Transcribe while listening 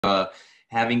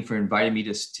for inviting me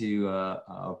to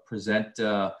present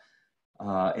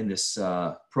in this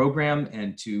program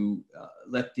and to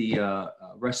let the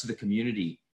rest of the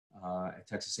community at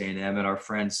Texas A&M and our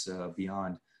friends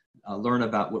beyond learn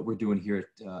about what we're doing here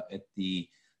at the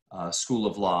School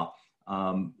of Law.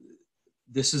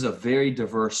 This is a very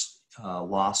diverse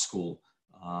law school,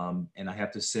 and I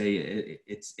have to say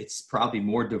it's probably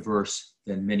more diverse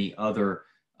than many other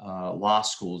law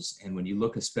schools. And when you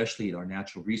look especially at our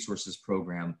natural resources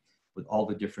program with all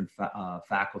the different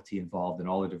faculty involved and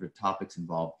all the different topics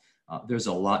involved, there's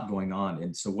a lot going on.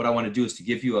 And so what I want to do is to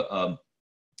give you a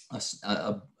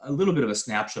little bit of a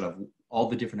snapshot of all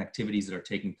the different activities that are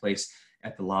taking place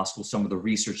at the law school, some of the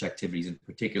research activities in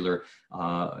particular,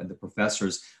 and the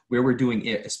professors, where we're doing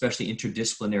especially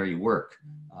interdisciplinary work,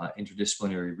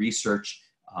 interdisciplinary research,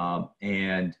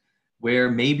 and where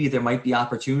maybe there might be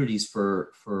opportunities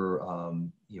for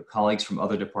colleagues from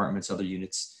other departments, other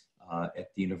units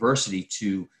at the university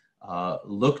to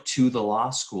look to the law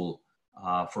school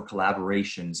for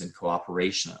collaborations and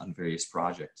cooperation on various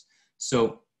projects.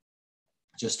 So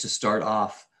just to start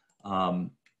off, the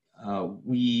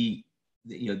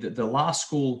law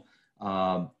school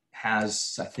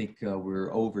has, I think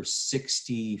we're over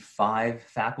 65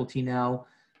 faculty now.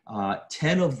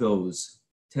 10 of those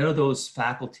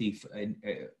faculty,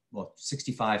 well,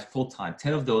 65 full-time,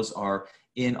 10 of those are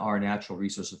in our natural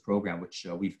resources program, which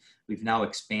we've now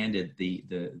expanded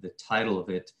the title of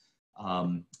it.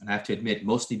 And I have to admit,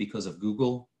 mostly because of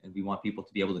Google, and we want people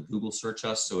to be able to Google search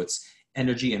us. So it's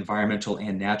Energy, Environmental,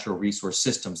 and Natural Resource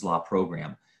Systems Law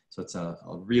Program. So it's a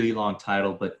really long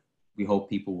title, but we hope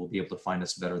people will be able to find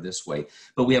us better this way.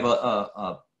 But we have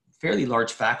a fairly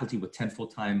large faculty with 10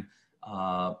 full-time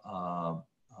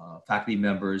faculty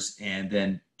members, and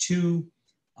then 2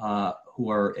 who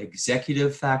are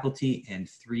executive faculty and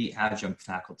 3 adjunct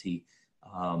faculty.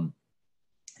 And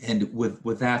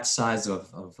with that size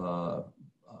of a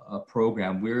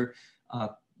program, we're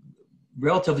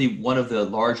relatively one of the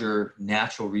larger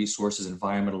natural resources,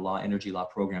 environmental law, energy law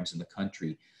programs in the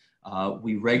country.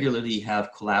 We regularly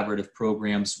have collaborative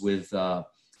programs with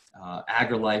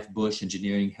AgriLife, Bush,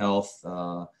 Engineering, Health,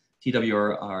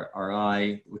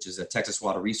 TWRI, which is a Texas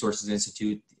Water Resources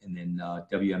Institute, and then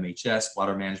WMHS,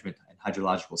 Water Management and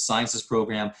Hydrological Sciences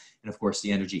Program, and of course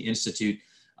the Energy Institute.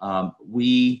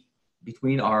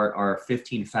 Between our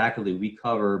 15 faculty, we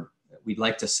cover, we'd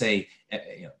like to say,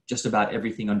 just about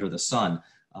everything under the sun,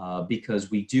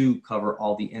 because we do cover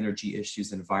all the energy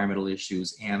issues, environmental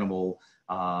issues, animal,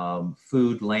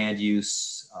 food, land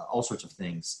use, all sorts of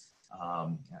things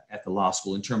at the law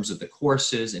school in terms of the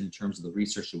courses and in terms of the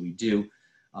research that we do.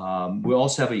 We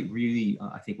also have a really,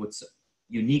 I think what's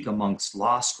unique amongst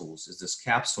law schools is this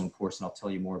capstone course, and I'll tell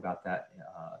you more about that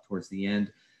towards the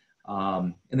end.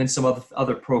 And then some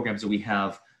other programs that we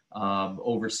have,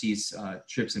 overseas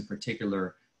trips in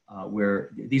particular,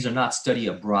 where these are not study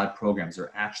abroad programs.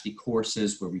 They're actually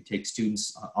courses where we take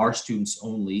students, our students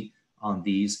only on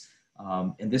these.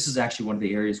 And this is actually one of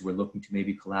the areas we're looking to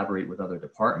maybe collaborate with other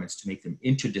departments to make them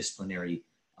interdisciplinary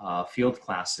field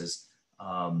classes.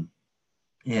 I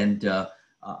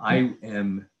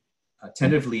am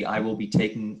tentatively, I will be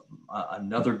taking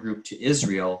another group to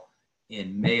Israel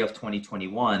in May of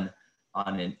 2021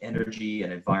 on an energy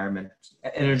and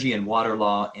water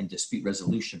law and dispute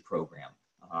resolution program.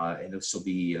 And this will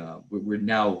be, we're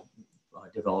now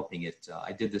developing it.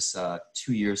 I did this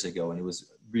 2 years ago, and it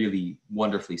was really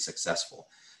wonderfully successful.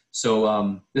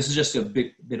 So this is just a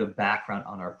bit of background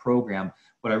on our program.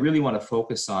 What I really want to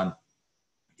focus on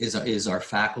is our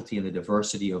faculty and the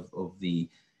diversity of the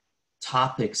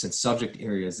topics and subject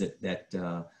areas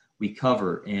that we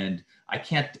cover. And I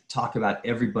can't talk about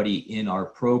everybody in our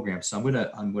program, so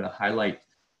I'm gonna highlight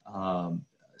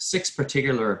 6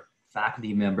 particular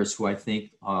faculty members who I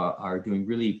think are doing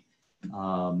really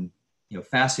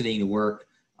fascinating work,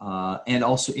 and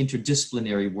also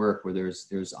interdisciplinary work where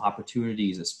there's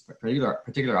opportunities,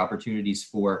 particular opportunities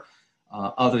for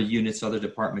other units, other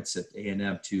departments at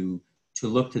A&M to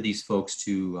look to these folks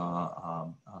to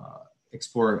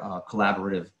explore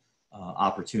collaborative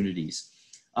opportunities.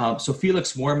 So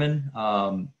Felix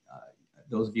Moorman,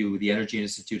 those of you with the Energy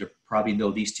Institute probably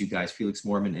know these 2 guys, Felix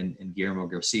Moorman and Guillermo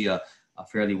Garcia,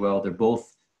 fairly well. They're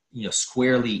both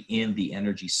squarely in the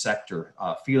energy sector.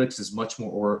 Felix is much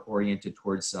more oriented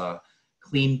towards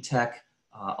clean tech,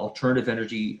 alternative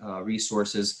energy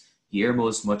resources. Guillermo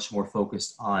is much more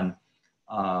focused on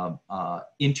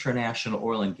international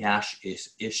oil and gas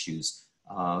issues.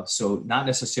 So not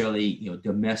necessarily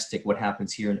domestic, what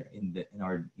happens here in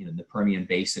the Permian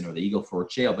Basin or the Eagle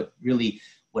Ford Shale, but really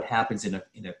what happens in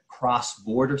a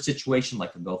cross-border situation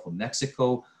like the Gulf of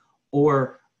Mexico,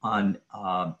 or on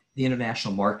the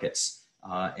international markets.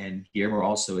 And Guillermo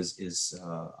also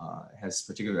has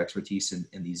particular expertise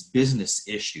in these business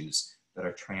issues that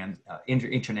are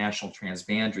international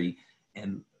transboundary,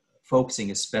 and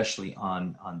focusing especially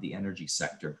on the energy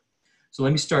sector. So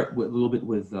let me start a little bit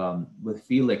with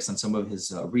Felix on some of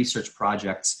his research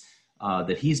projects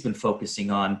that he's been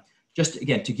focusing on, just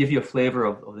again, to give you a flavor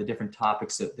of the different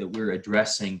topics that we're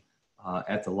addressing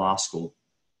at the law school.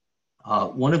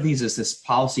 One of these is this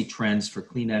policy trends for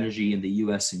clean energy in the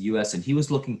US, and he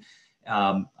was looking,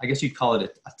 I guess you'd call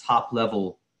it a top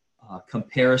level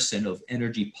comparison of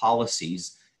energy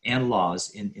policies and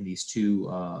laws in these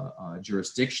two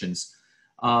jurisdictions.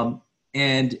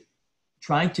 And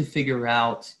trying to figure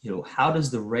out, how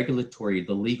does the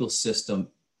legal system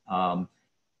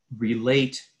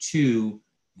relate to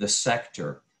the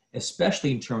sector,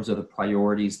 especially in terms of the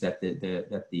priorities at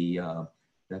that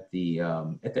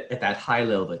high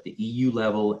level, at the EU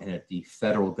level and at the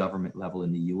federal government level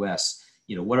in the US.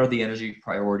 What are the energy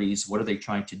priorities? What are they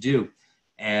trying to do?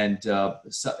 And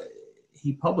so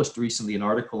he published recently an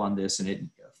article on this, and it,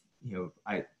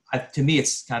 to me,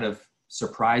 it's kind of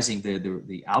surprising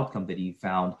the outcome that he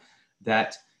found,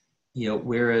 that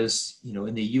whereas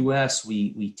in the US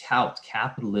we tout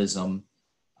capitalism,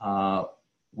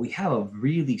 we have a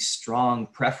really strong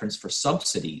preference for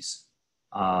subsidies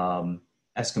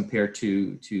as compared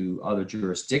to other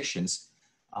jurisdictions,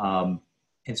 and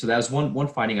so that was one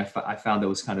finding I found that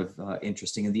was kind of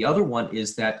interesting. And the other one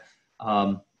is that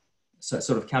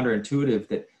sort of counterintuitive,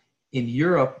 that in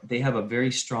Europe they have a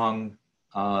very strong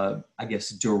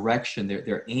direction.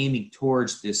 They're aiming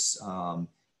towards this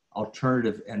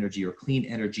alternative energy or clean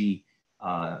energy,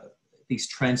 these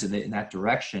trends in that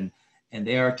direction, and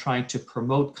they are trying to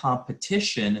promote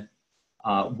competition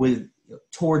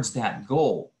towards that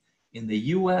goal. In the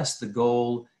US, the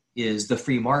goal is the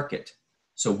free market.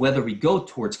 So whether we go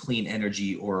towards clean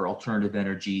energy or alternative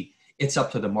energy, it's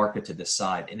up to the market to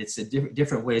decide. And it's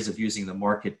different ways of using the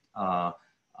market,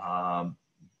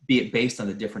 be it based on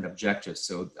the different objectives.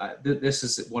 So this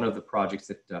is one of the projects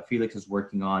that Felix is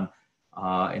working on.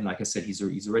 And like I said,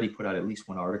 he's already put out at least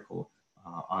one article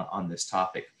on this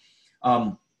topic.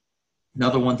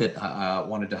 Another one that I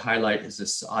wanted to highlight is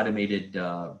this automated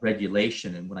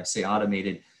regulation. And when I say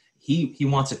automated, he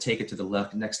wants to take it to the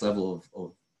next level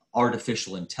of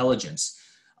artificial intelligence.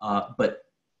 But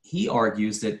he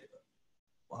argues that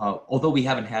although we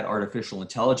haven't had artificial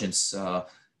intelligence,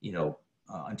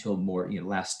 until more,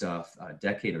 last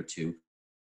decade or two,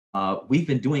 we've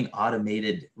been doing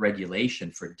automated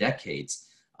regulation for decades.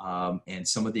 And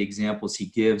some of the examples he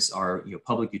gives are,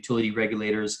 public utility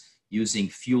regulators using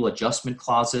fuel adjustment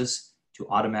clauses to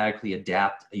automatically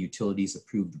adapt a utility's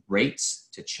approved rates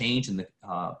to change in the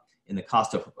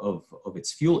cost of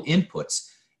its fuel inputs,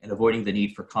 and avoiding the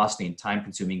need for costly and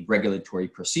time-consuming regulatory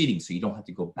proceedings. So you don't have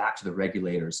to go back to the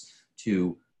regulators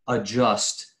to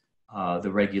adjust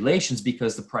the regulations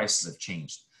because the prices have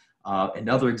changed.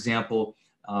 Another example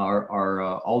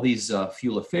are all these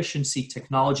fuel efficiency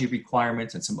technology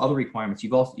requirements and some other requirements.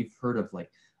 You've heard of, like,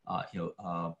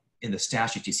 in the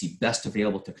statute, you see best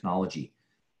available technology.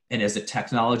 And as the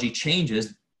technology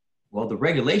changes, well, the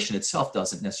regulation itself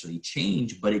doesn't necessarily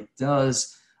change, but it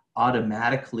does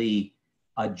automatically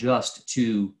adjust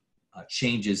to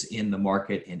changes in the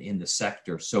market and in the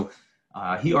sector. So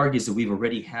he argues that we've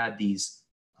already had these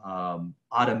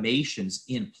automations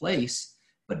in place,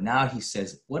 but now he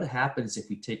says, what happens if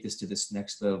we take this to this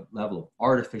next level of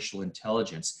artificial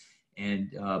intelligence?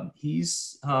 And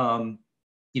he's,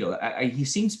 he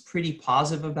seems pretty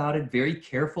positive about it, very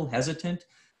careful, hesitant,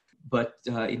 but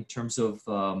in terms of,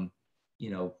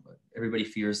 everybody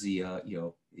fears the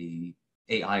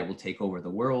AI will take over the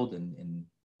world and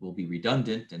will be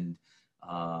redundant, and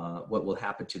what will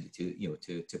happen to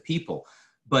people.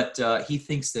 But he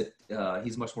thinks that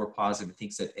he's much more positive and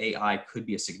thinks that AI could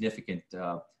be a significant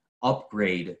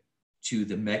upgrade to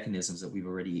the mechanisms that we've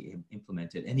already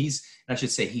implemented. And he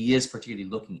is particularly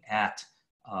looking at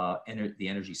the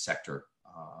energy sector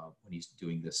when he's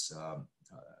doing this,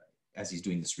 as he's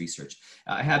doing this research.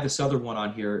 I have this other one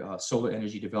on here, solar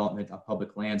energy development on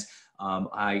public lands.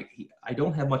 I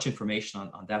don't have much information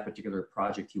on that particular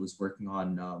project he was working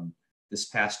on this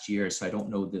past year, so I don't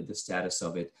know the status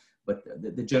of it. But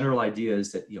the general idea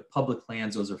is that public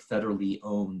lands, those are federally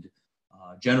owned.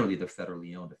 Generally, they're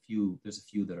federally owned. There's a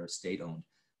few that are state-owned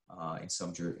in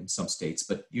some states,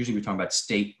 but usually we're talking about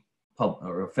state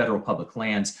or federal public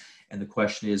lands. And the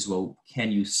question is, well, can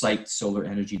you cite solar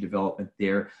energy development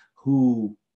there?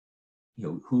 Who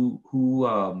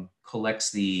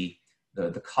collects the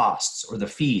the costs or the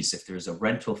fees, if there's a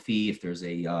rental fee, if there's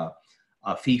a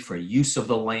fee for use of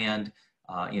the land,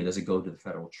 does it go to the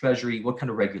federal treasury? What kind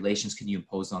of regulations can you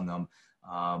impose on them?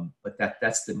 But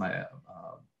that's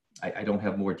I don't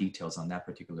have more details on that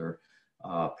particular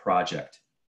project.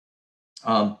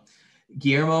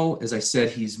 Guillermo, as I said,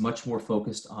 he's much more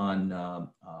focused on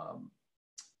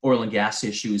oil and gas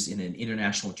issues in an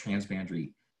international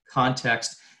transboundary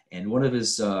context. And one of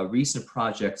his recent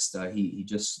projects, he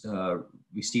just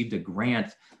received a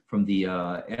grant from the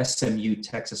SMU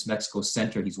Texas-Mexico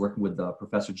Center. He's working with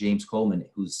Professor James Coleman,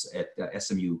 who's at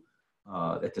SMU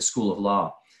at the School of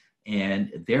Law.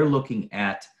 And they're looking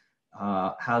at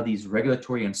how these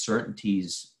regulatory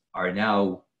uncertainties are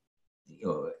now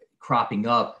cropping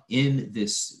up in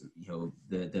this,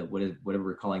 whatever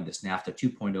we're calling this NAFTA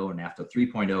 2.0 and NAFTA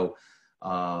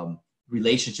 3.0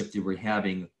 relationship that we're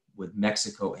having with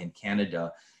Mexico and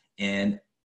Canada, and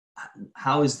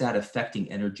how is that affecting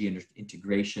energy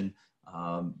integration?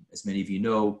 As many of you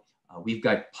know, we've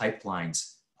got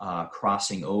pipelines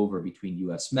crossing over between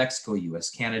U.S. Mexico, U.S.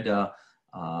 Canada,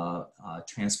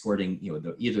 transporting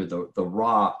either the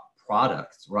raw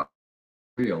products, raw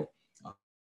material,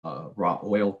 raw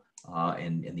oil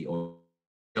and the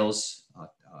oils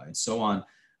and so on,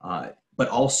 but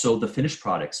also the finished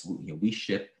products. We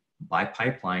ship by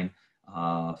pipeline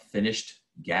finished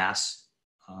gas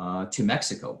to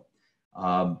Mexico,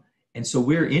 and so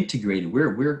we're integrated.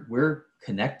 We're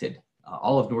connected.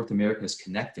 All of North America is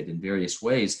connected in various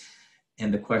ways,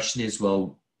 and the question is,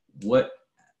 well,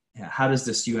 how does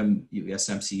this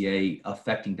USMCA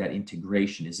affecting that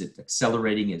integration? Is it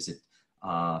accelerating? Is it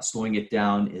slowing it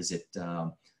down? Is it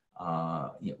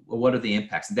what are the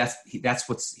impacts? And that's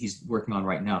what he's working on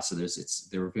right now. So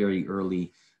they're very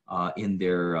early in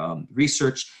their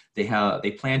research. They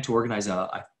plan to organize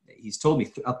he's told me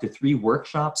up to 3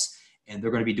 workshops, and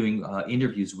they're going to be doing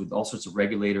interviews with all sorts of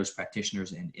regulators,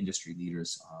 practitioners, and industry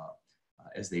leaders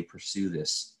as they pursue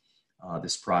this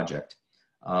project.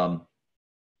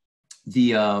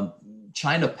 The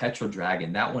China Petro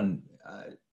Dragon, that one,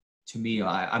 to me,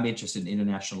 I'm interested in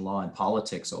international law and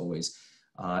politics always.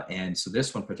 And so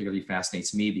this one particularly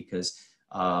fascinates me because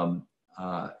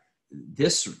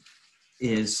this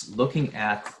is looking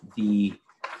at the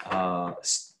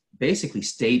basically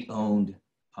state-owned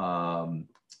oil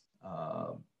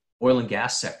and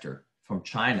gas sector from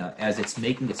China as it's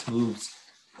making its moves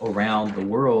around the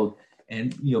world.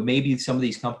 And maybe some of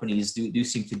these companies do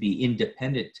seem to be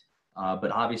independent,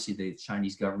 but obviously the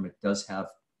Chinese government does have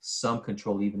some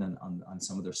control even on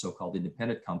some of their so-called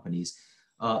independent companies.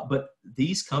 But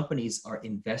these companies are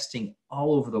investing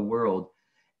all over the world,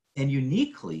 and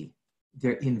uniquely,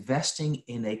 they're investing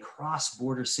in a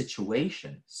cross-border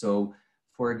situation. So,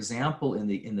 for example,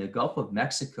 in the Gulf of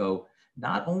Mexico,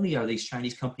 not only are these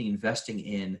Chinese companies investing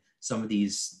in some of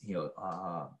these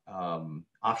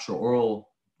offshore oil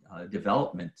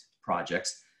development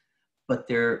projects, but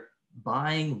they're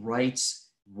buying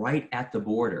rights right at the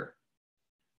border,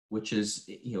 which is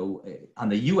on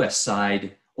the U.S.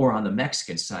 side or on the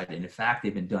Mexican side. And in fact,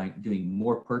 they've been doing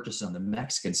more purchases on the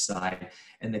Mexican side.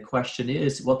 And the question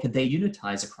is, well, can they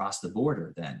unitize across the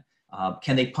border then?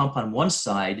 Can they pump on one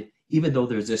side, even though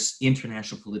there's this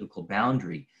international political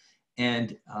boundary?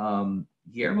 And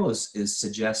Guillermo is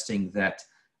suggesting that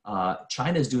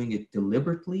China is doing it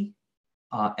deliberately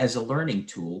as a learning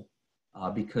tool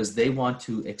because they want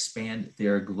to expand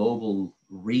their global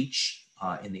reach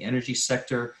in the energy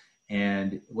sector.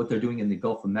 And what they're doing in the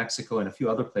Gulf of Mexico and a few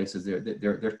other places,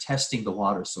 they're testing the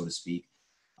water, so to speak.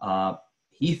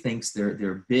 He thinks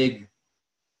their big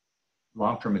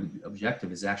long-term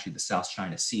objective is actually the South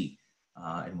China Sea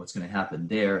and what's going to happen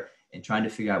there, and trying to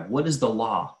figure out what is the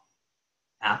law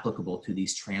applicable to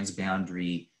these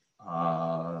transboundary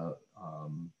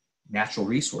natural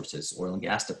resources, oil and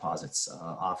gas deposits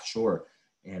offshore.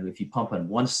 And if you pump on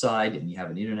one side and you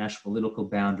have an international political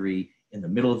boundary in the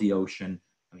middle of the ocean,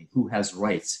 I mean, who has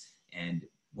rights? And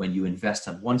when you invest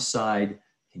on one side,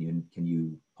 can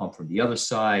you pump from the other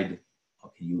side?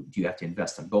 Or do you have to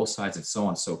invest on both sides, and so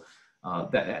on? So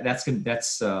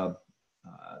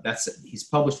he's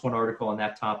published one article on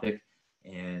that topic,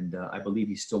 and I believe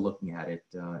he's still looking at it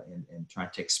and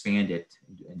trying to expand it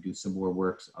and do some more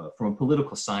work from a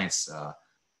political science,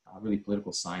 really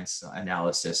political science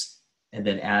analysis, and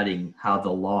then adding how the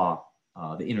law,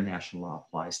 the international law,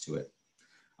 applies to it.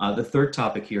 The third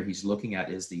topic here he's looking at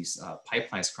is these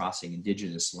pipelines crossing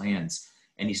indigenous lands,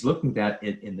 and he's looking at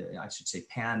it in the, I should say,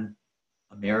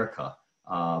 Pan-America.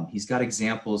 He's got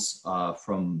examples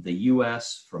from the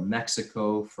U.S., from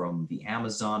Mexico, from the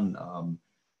Amazon.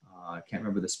 I can't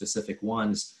remember the specific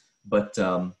ones, but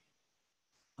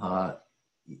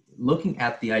looking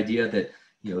at the idea that,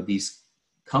 these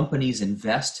companies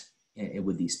invest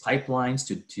with these pipelines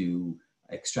to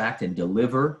extract and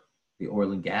deliver the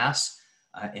oil and gas.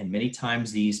 And many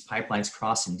times these pipelines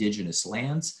cross indigenous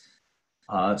lands.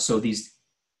 So these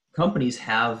companies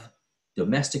have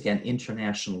domestic and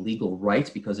international legal rights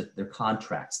because of their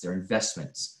contracts, their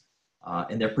investments,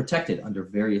 and they're protected under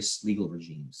various legal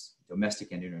regimes,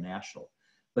 domestic and international.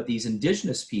 But these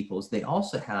indigenous peoples, they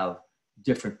also have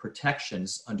different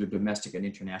protections under domestic and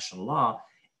international law,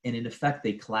 and in effect,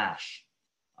 they clash.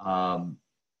 And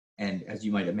as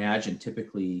you might imagine,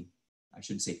 typically, I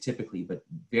shouldn't say typically, but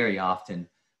very often,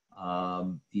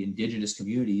 the indigenous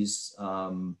communities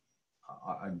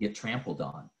get trampled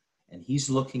on. And he's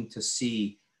looking to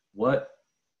see what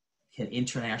can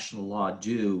international law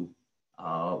do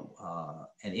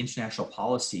and international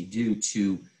policy do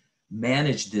to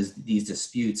manage these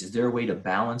disputes. Is there a way to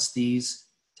balance these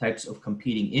types of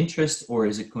competing interests, or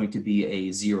is it going to be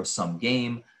a zero-sum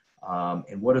game?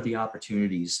 And what are the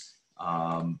opportunities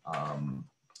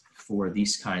for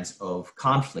these kinds of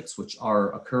conflicts, which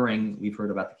are occurring? We've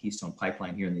heard about the Keystone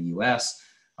Pipeline here in the US,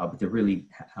 but they're really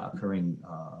occurring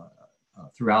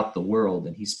throughout the world,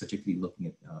 and he's particularly looking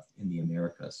at in the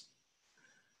Americas.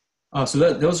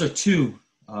 So those are two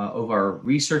of our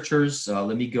researchers.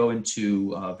 Let me go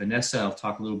into Vanessa. I'll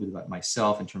talk a little bit about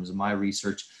myself in terms of my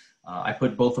research. I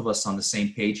put both of us on the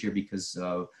same page here because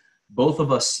both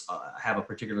of us have a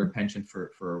particular penchant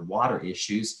for water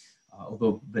issues.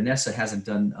 Although Vanessa hasn't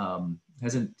done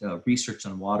research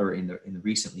on water in the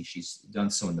recently, she's done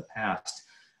so in the past.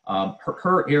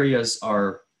 Her areas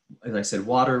are, as I said,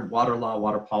 water law,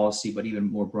 water policy, but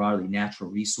even more broadly, natural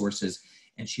resources.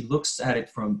 And she looks at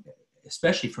it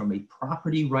especially from a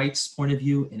property rights point of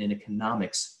view and an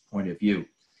economics point of view.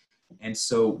 And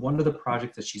so one of the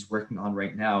projects that she's working on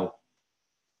right now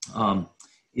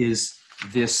is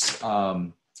this,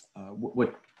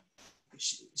 what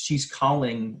she's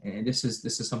calling, and this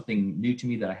is something new to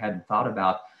me that I hadn't thought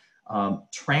about,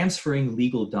 transferring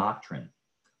legal doctrine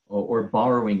or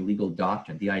borrowing legal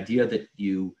doctrine. The idea that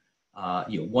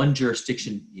one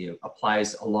jurisdiction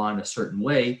applies a law in a certain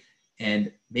way,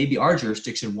 and maybe our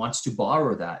jurisdiction wants to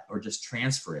borrow that or just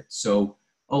transfer it. So,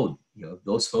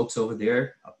 those folks over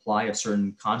there apply a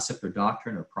certain concept or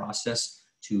doctrine or process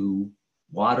to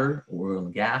water or oil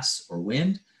and gas or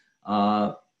wind.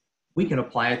 We can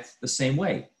apply it the same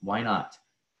way. Why not?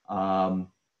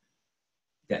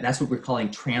 That's what we're calling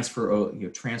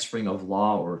transferring of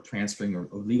law or transferring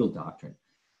of legal doctrine.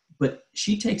 But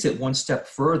she takes it one step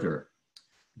further,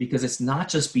 because it's not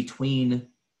just between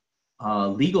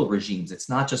legal regimes. It's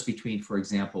not just between, for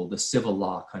example, the civil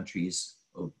law countries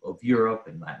of Europe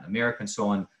and Latin America and so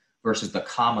on, versus the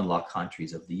common law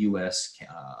countries of the US,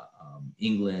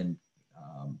 England,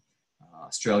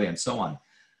 Australia, and so on.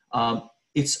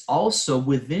 It's also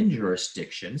within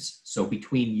jurisdictions, so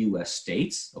between US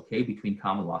states, between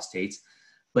common law states.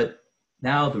 But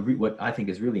now what I think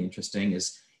is really interesting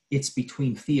is it's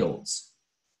between fields.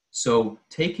 So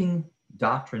taking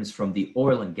doctrines from the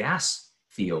oil and gas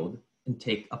field and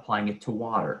applying it to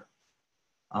water.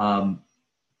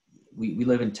 We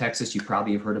live in Texas. You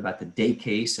probably have heard about the Day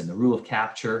case and the rule of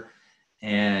capture.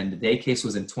 And the Day case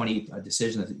was a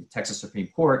decision of the Texas Supreme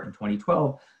Court in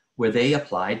 2012, where they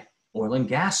applied oil and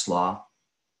gas law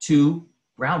to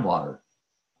groundwater.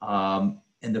 And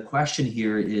the question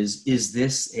here is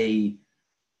this a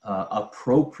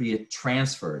appropriate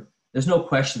transfer? There's no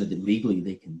question that legally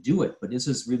they can do it, but this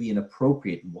is really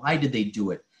inappropriate. Why did they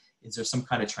do it? Is there some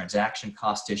kind of transaction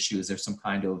cost issue? Is there some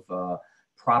kind of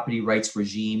property rights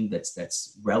regime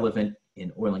that's relevant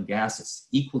in oil and gas? It's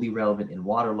equally relevant in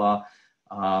water law.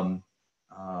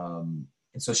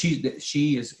 And so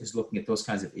she is looking at those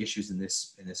kinds of issues in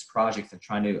this project and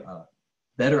trying to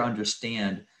better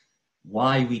understand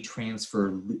why we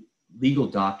transfer legal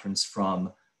doctrines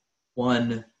from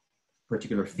one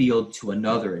particular field to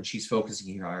another. And she's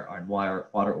focusing here on water,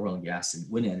 oil and gas, and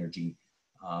wind energy,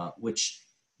 which,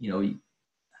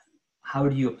 how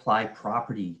do you apply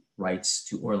property rights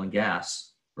to oil and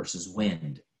gas versus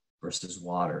wind versus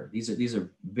water? These are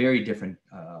very different,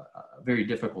 very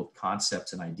difficult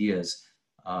concepts and ideas,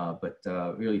 but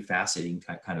really fascinating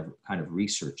kind of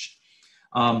research.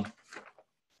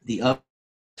 The other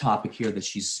topic here that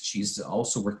she's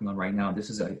also working on right now, and this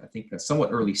is I think a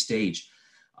somewhat early stage.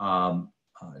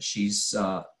 She's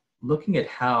looking at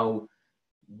how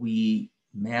we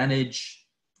manage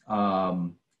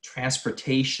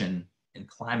transportation and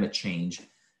climate change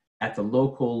at the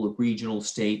local, regional,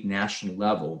 state, national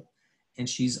level. And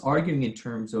she's arguing in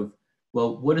terms of,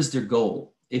 well, what is their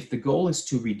goal? If the goal is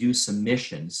to reduce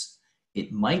emissions,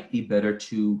 it might be better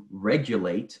to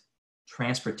regulate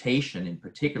transportation in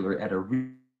particular at a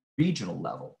regional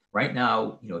level. Right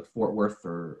now, at Fort Worth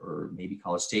or maybe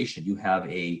College Station, you have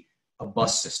a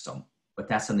bus system, but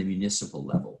that's on the municipal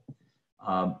level.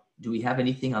 Do we have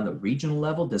anything on the regional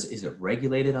level? Is it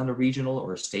regulated on the regional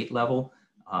or state level?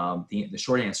 The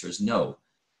short answer is no.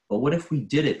 But what if we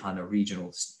did it on a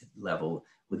regional level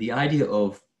with the idea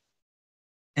of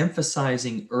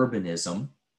emphasizing urbanism,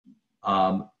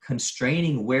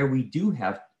 constraining where we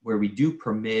do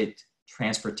permit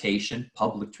transportation,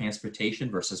 public transportation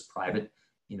versus private,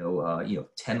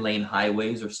 10-lane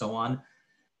highways or so on.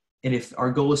 And if our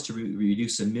goal is to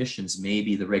reduce emissions,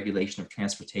 maybe the regulation of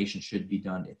transportation should be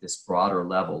done at this broader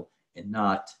level and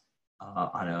not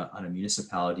on a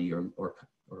municipality or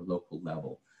local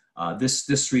level.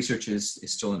 This research is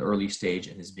still in early stage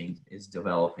and is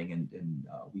developing, and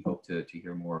we hope to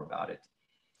hear more about it.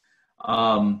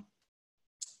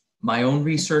 My own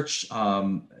research,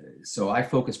 so I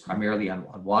focus primarily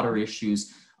on water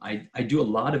issues. I do a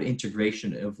lot of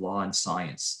integration of law and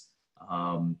science,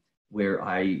 where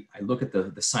I look at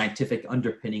the scientific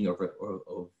underpinning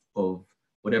of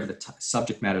whatever the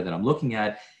subject matter that I'm looking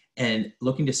at, and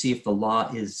looking to see if the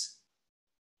law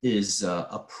is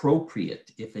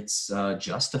appropriate, if it's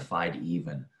justified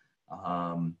even.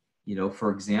 For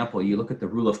example, you look at the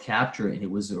rule of capture, and it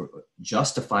was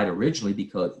justified originally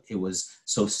because it was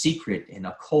so secret and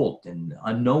occult and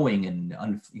unknowing,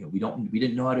 and we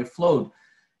didn't know how it flowed.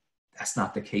 That's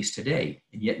not the case today,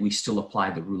 and yet we still apply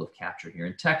the rule of capture here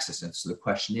in Texas. And so the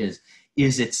question is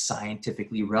it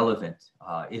scientifically relevant?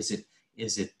 Is it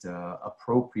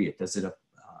appropriate? Is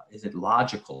it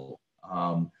logical?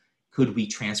 Could we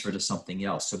transfer to something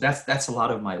else? So that's a lot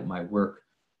of my work,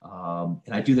 and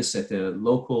I do this at the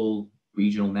local,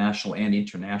 regional, national, and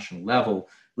international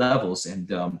levels.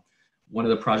 And one of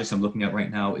the projects I'm looking at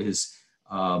right now is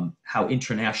how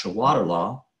international water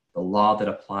law, the law that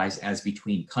applies as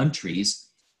between countries,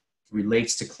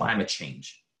 relates to climate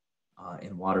change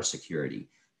and water security,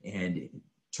 and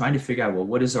trying to figure out, well,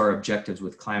 what is our objectives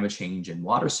with climate change and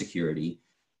water security,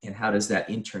 and how does that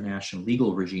international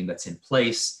legal regime that's in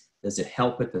place, does it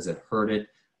help it, does it hurt it?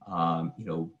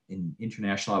 In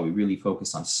international law, we really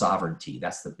focus on sovereignty.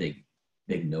 That's the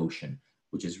big notion,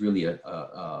 which is really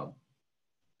a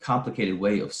complicated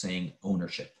way of saying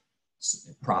ownership,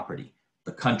 property.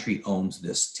 The country owns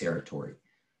this territory.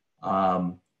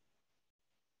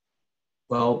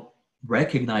 Well,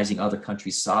 recognizing other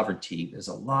countries' sovereignty, there's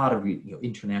a lot of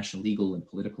international legal and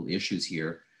political issues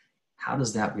here. How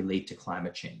does that relate to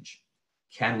climate change?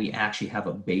 Can we actually have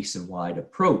a basin-wide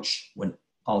approach when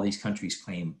all these countries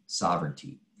claim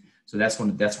sovereignty? So that's one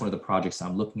of the projects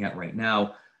I'm looking at right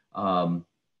now. I'm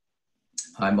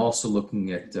also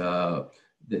looking at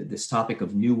this topic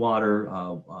of new water,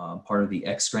 part of the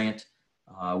X grant,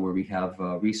 where we have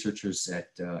researchers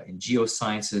in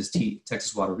geosciences,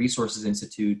 Texas Water Resources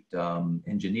Institute,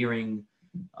 engineering,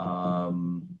 I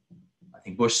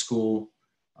think Bush School,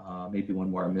 maybe one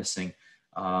more I'm missing.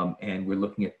 And we're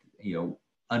looking at,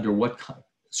 under what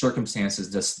circumstances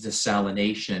does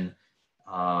desalination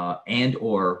and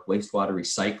or wastewater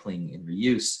recycling and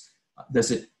reuse,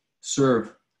 does it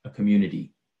serve a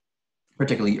community,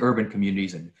 particularly urban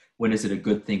communities, and when is it a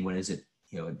good thing? When is it,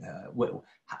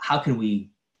 how can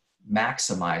we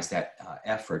maximize that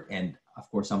effort? And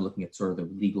of course, I'm looking at sort of the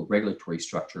legal regulatory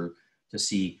structure to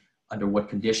see under what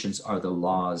conditions are the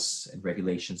laws and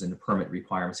regulations and the permit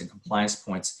requirements and compliance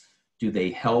points. Do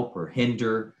they help or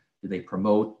hinder? Do they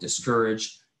promote,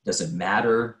 discourage? Does it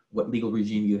matter what legal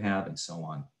regime you have, and so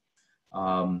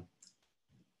on?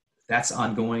 That's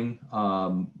ongoing.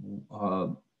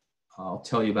 I'll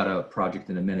tell you about a project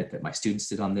in a minute that my students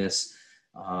did on this.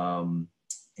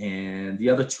 And the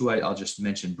other two I'll just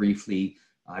mention briefly.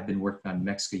 I've been working on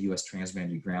Mexico-U.S.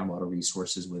 transboundary groundwater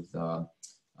resources with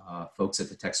folks at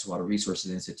the Texas Water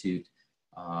Resources Institute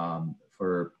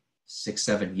for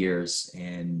 6-7 years,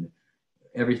 and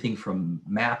everything from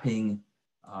mapping,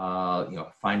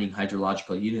 finding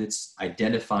hydrological units,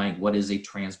 identifying what is a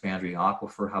transboundary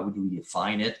aquifer, how do we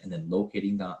define it, and then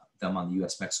locating them on the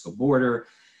U.S.-Mexico border.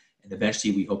 And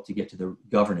eventually we hope to get to the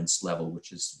governance level,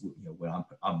 which is what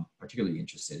I'm particularly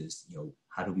interested in, is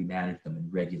how do we manage them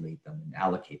and regulate them and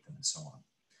allocate them and so on.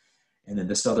 And then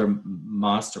this other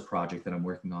monster project that I'm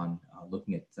working on,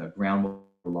 looking at groundwater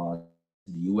law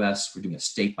in the U.S. We're doing a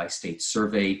state-by-state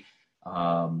survey,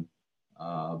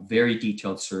 very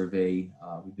detailed survey.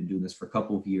 We've been doing this for a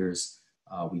couple of years.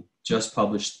 We just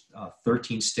published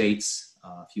 13 states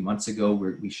a few months ago.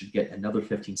 We should get another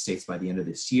 15 states by the end of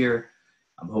this year.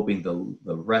 I'm hoping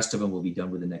the rest of them will be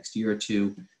done within the next year or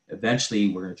two. eventually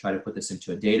we're going to try to put this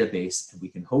into a database, and we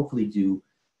can hopefully do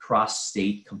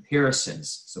cross-state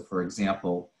comparisons. So for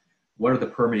example, what are the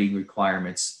permitting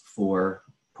requirements for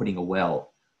putting a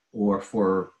well, or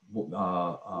for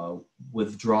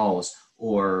withdrawals,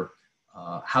 or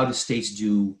how do states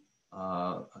do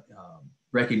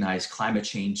recognize climate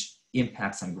change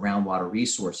impacts on groundwater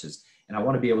resources? And I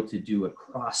want to be able to do a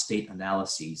cross-state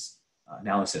analysis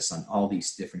on all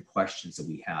these different questions that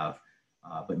we have.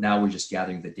 But now we're just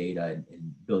gathering the data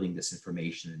and building this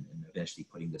information and eventually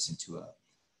putting this into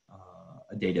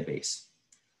a database.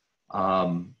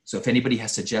 So if anybody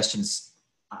has suggestions,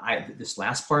 this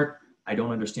last part, I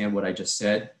don't understand what I just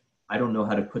said. I don't know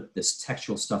how to put this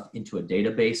textual stuff into a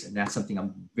database, and that's something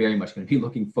I'm very much going to be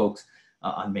looking folks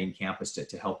on main campus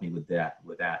to help me with that,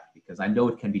 because I know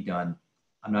it can be done.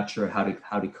 I'm not sure how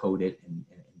to code it and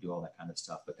do all that kind of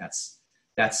stuff, but that's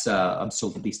I'm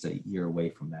still at least a year away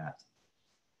from that.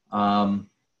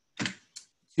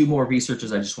 Two more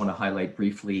researchers I just want to highlight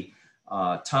briefly.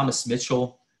 Thomas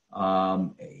Mitchell,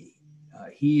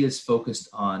 he is focused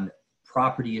on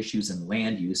property issues and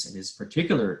land use, and his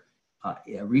particular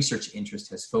research interest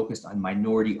has focused on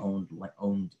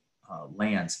minority-owned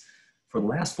lands. For the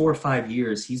last 4 or 5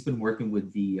 years, he's been working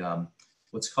with the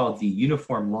what's called the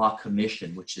Uniform Law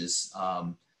Commission, which is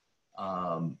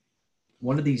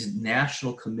one of these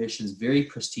national commissions, very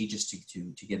prestigious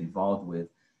to get involved with,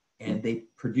 and they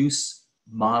produce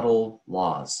model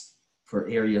laws for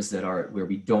areas that are where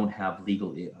we don't have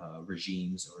legal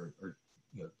regimes, or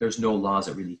there's no laws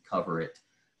that really cover it,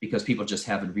 because people just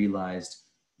haven't realized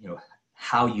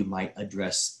how you might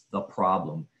address the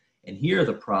problem. And here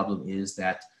the problem is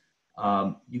that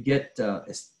you get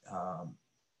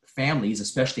families,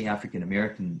 especially African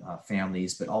American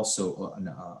families, but also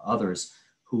others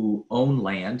who own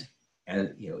land,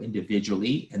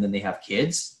 individually, and then they have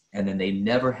kids, and then they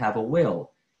never have a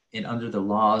will. And under the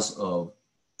laws of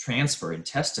transfer and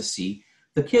testacy,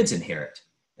 the kids inherit,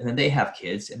 and then they have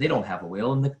kids, and they don't have a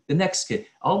will, and the next kid.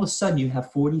 All of a sudden, you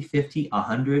have 40, 50,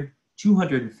 100,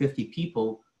 250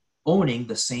 people owning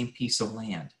the same piece of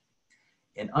land.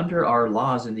 And under our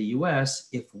laws in the US,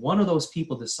 if one of those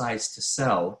people decides to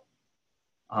sell,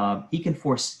 he can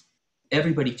force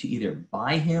everybody to either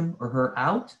buy him or her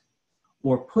out,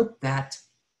 or put that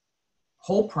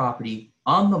whole property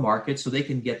on the market so they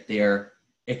can get the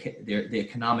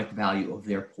economic value of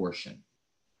their portion.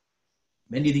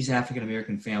 Many of these African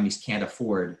American families can't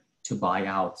afford to buy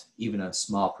out even a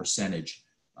small percentage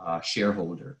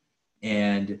shareholder.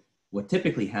 And what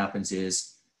typically happens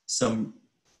is some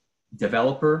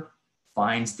developer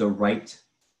finds the right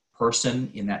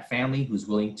person in that family who's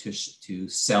willing to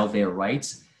sell their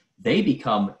rights. They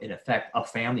become, in effect, a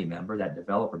family member. That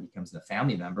developer becomes a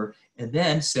family member, and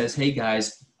then says, hey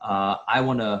guys, I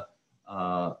want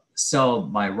to sell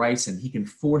my rights, and he can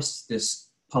force this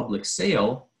public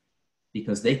sale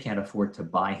because they can't afford to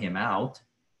buy him out.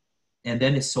 And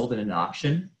then it's sold at an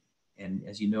auction. And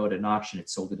as you know, at an auction,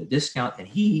 it's sold at a discount, and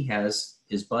he has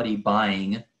his buddy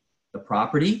buying the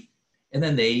property. And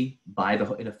then they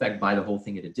in effect, buy the whole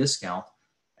thing at a discount,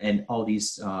 and all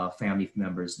these family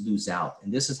members lose out.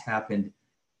 And this has happened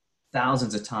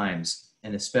thousands of times,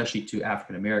 and especially to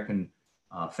African-American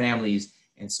families.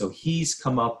 And so he's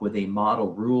come up with a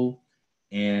model rule,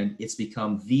 and it's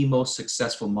become the most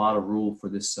successful model rule for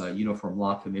this Uniform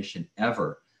Law Commission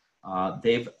ever.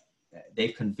 They've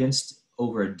convinced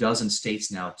over a dozen states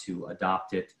now to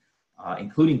adopt it,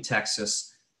 including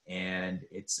Texas. And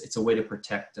it's a way to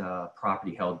protect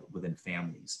property held within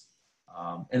families.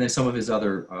 And then some of his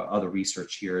other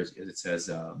research here is it says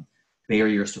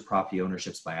barriers to property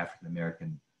ownerships by African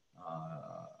American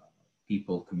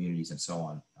people, communities, and so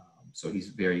on. So he's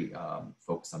very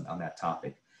focused on that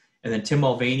topic. And then Tim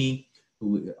Mulvaney,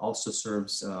 who also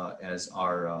serves as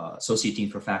our Associate Dean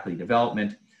for Faculty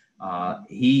Development,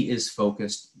 he is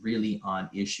focused really on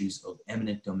issues of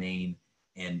eminent domain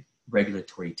and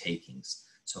regulatory takings.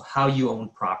 So how you own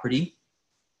property,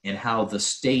 and how the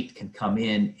state can come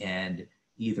in and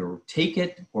either take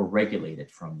it or regulate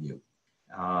it from you.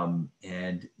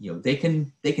 And they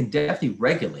can definitely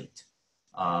regulate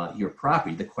your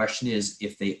property. The question is,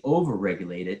 if they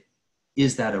over-regulate it,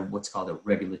 is that what's called a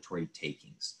regulatory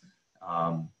takings?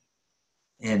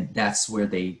 And that's where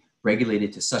they regulate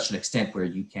it to such an extent where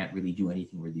you can't really do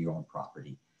anything with your own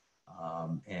property.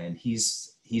 And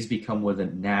he's become one of the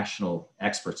national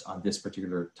experts on this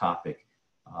particular topic.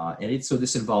 So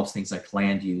this involves things like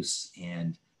land use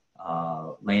and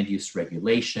land use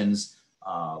regulations,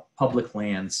 public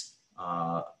lands,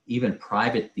 even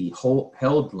privately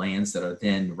held lands that are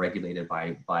then regulated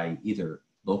by either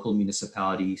local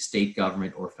municipality, state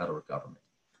government, or federal government.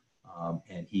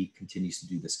 and he continues to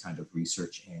do this kind of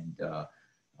research and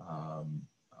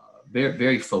very,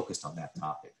 very focused on that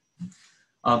topic.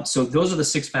 So those are the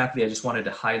 6 faculty I just wanted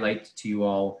to highlight to you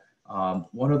all.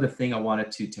 One other thing I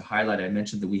wanted to highlight, I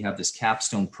mentioned that we have this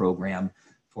capstone program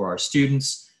for our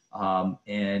students,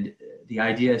 and the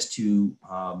idea is to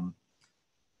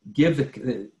give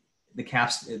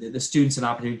the students an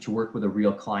opportunity to work with a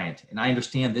real client. And I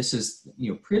understand this is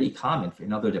pretty common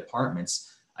in other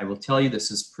departments. I will tell you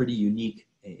this is pretty unique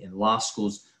in law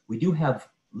schools. We do have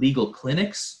legal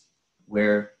clinics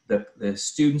where the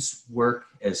students work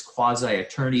as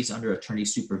quasi-attorneys under attorney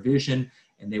supervision,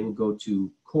 and they will go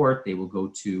to court, they will go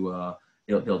to,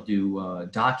 they'll do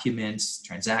documents,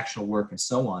 transactional work, and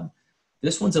so on.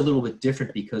 This one's a little bit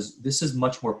different because this is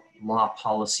much more law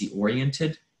policy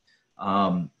oriented.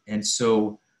 And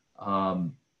so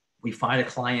we find a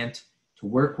client to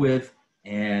work with,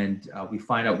 and we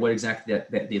find out what exactly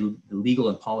the legal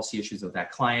and policy issues of that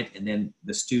client, and then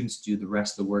the students do the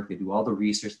rest of the work. They do all the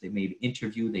research, they maybe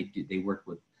interview, they work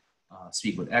with,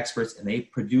 speak with experts, and they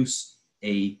produce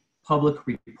a public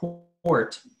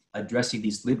report addressing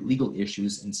these legal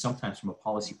issues, and sometimes from a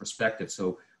policy perspective.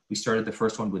 So we started the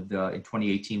first one with in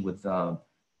 2018 with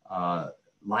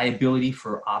liability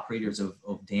for operators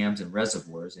of dams and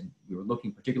reservoirs, and we were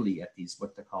looking particularly at these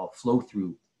what they call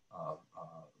flow-through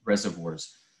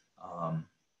reservoirs.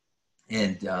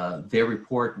 Their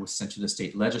report was sent to the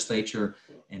state legislature,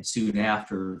 and soon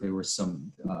after there were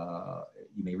some,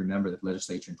 you may remember that the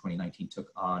legislature in 2019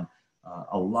 took on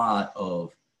a lot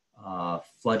of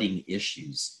flooding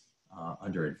issues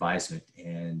under advisement,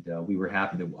 and we were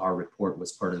happy that our report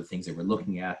was part of the things they were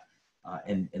looking at,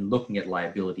 and looking at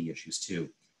liability issues too.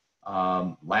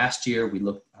 Last year we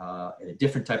looked at a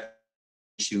different type of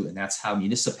issue, and that's how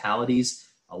municipalities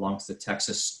along the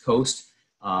Texas coast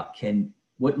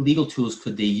what legal tools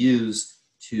could they use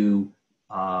to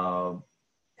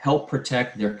help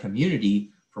protect their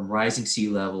community from rising sea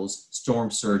levels,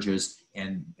 storm surges,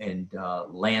 and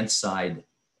landside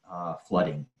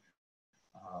flooding.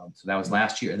 So that was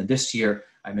last year. And then this year,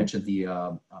 I mentioned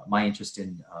my interest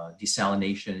in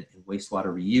desalination and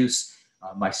wastewater reuse.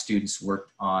 My students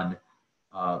worked on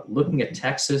looking at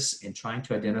Texas and trying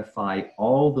to identify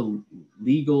all the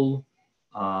legal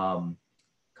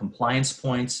compliance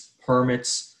points,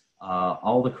 permits,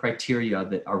 all the criteria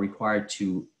that are required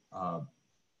to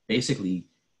basically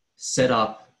set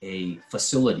up a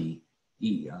facility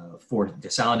for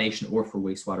desalination or for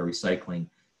wastewater recycling.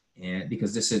 And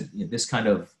because this kind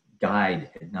of guide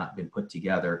had not been put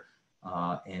together,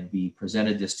 and we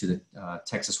presented this to the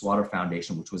Texas Water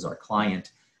Foundation, which was our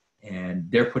client,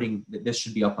 and this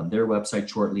should be up on their website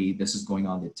shortly. This is going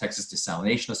on the Texas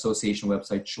Desalination Association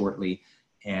website shortly,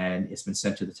 and it's been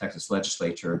sent to the Texas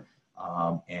legislature,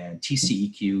 and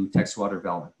TCEQ, Texas Water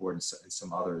Development Board, and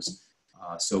some others.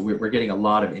 So we're getting a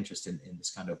lot of interest in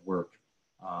this kind of work.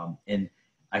 And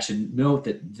I should note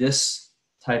that this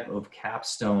type of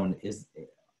capstone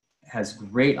has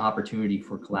great opportunity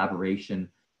for collaboration.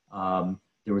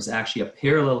 There was actually a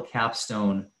parallel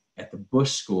capstone at the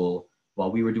Bush School.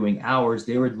 While we were doing ours,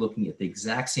 they were looking at the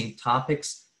exact same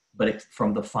topics, but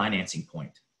from the financing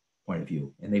point of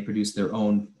view. And they produced their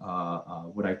own,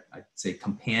 what I'd say,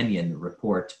 companion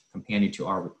to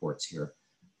our reports here.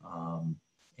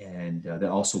 And that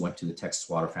also went to the Texas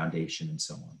Water Foundation and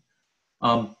so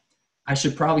on. I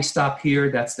should probably stop here.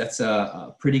 That's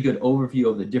a pretty good overview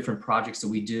of the different projects that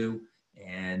we do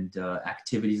and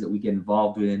activities that we get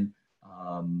involved in.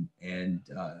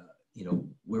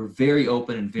 We're very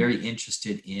open and very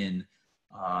interested in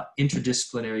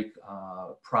interdisciplinary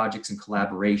projects and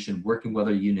collaboration, working with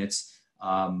other units.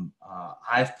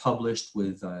 I've published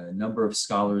with a number of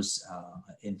scholars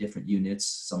in different units.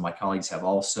 Some of my colleagues have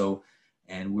also,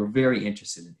 and we're very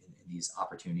interested in these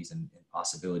opportunities and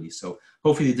possibilities. So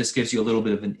hopefully this gives you a little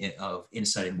bit of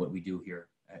insight in what we do here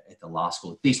at the law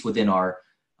school, at least within our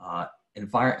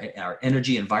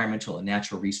energy, environmental, and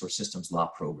natural resource systems law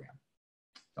program.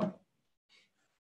 So